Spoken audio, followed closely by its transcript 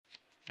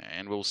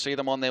and we'll see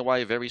them on their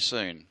way very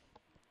soon.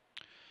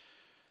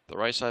 The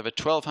race over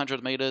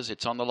 1,200 metres.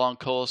 It's on the long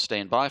course.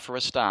 Stand by for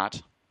a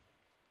start.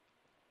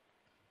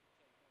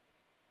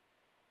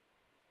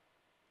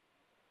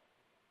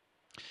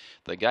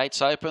 The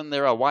gates open.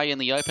 They're away in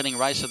the opening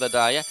race of the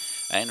day.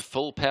 And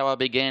Full Power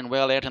began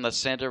well out in the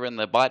centre in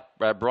the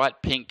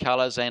bright pink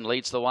colours and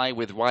leads the way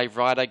with Wave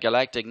Rider,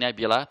 Galactic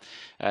Nebula.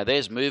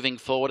 There's Moving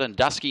Forward and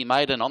Dusky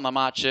Maiden on the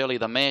march early.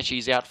 The mare,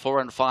 she's out 4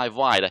 and 5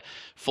 wide.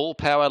 Full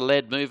Power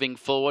led Moving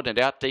Forward and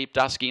out deep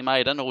Dusky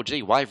Maiden. Oh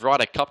gee, Wave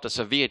Rider copped a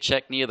severe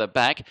check near the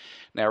back.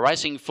 Now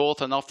racing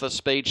fourth and off the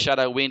speed,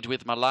 Shadow Wind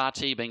with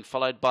Malati being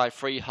followed by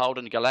Freehold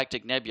and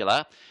Galactic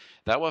Nebula.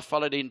 They were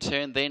followed in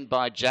turn then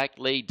by Jack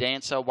Lee,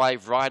 Dancer,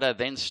 Wave Rider,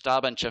 then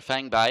Stub and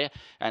Chafang Bay,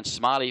 and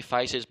Smiley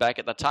Face is back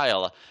at the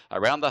tail.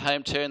 Around the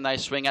home turn they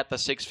swing at the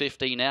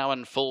 650 now,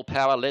 and Full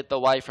Power led the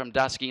way from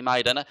Dusky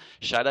Maiden.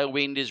 Shadow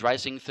Wind is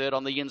racing third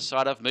on the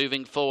inside of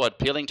Moving Forward.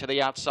 Peeling to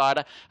the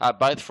outside are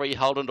both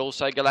Freehold and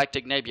also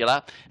Galactic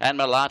Nebula, and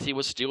Malati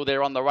was still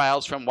there on the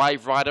rails from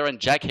Wave Rider, and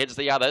Jack heads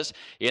the others.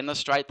 In the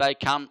straight they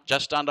come,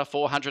 just under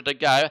 400 to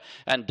go,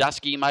 and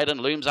Dusky Maiden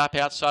looms up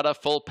outside of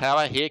Full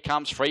Power. Here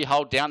comes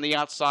Freehold down the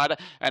outside,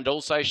 and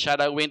also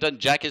Shadow Wind, and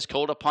Jack is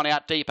called upon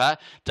out deeper.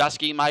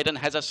 Dusky Maiden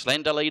has a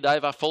slender lead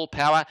over Full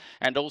Power,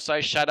 and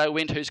also Shadow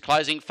Wind, who's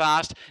closing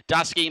fast.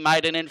 Dusky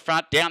Maiden in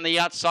front, down the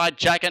outside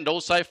Jack, and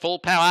also Full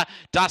Power.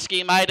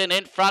 Dusky Maiden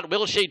in front,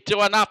 will she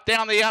do enough?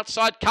 Down the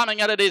outside, coming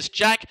at it is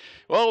Jack.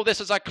 Oh,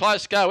 this is a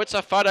close go. It's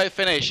a photo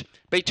finish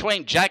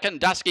between Jack and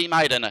Dusky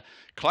Maiden.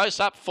 Close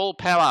up Full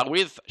Power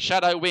with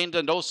Shadow Wind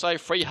and also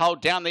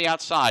Freehold down the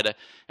outside.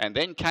 And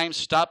then came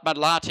Stub.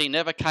 Malati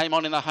never came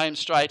on in the home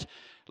straight.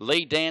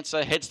 Lee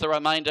Dancer heads the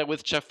remainder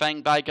with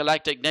Chafang Bay,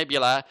 Galactic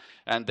Nebula,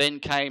 and then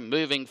came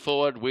Moving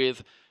Forward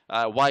with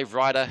Wave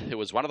Rider, who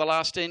was one of the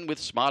last in with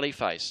Smiley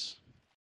Face.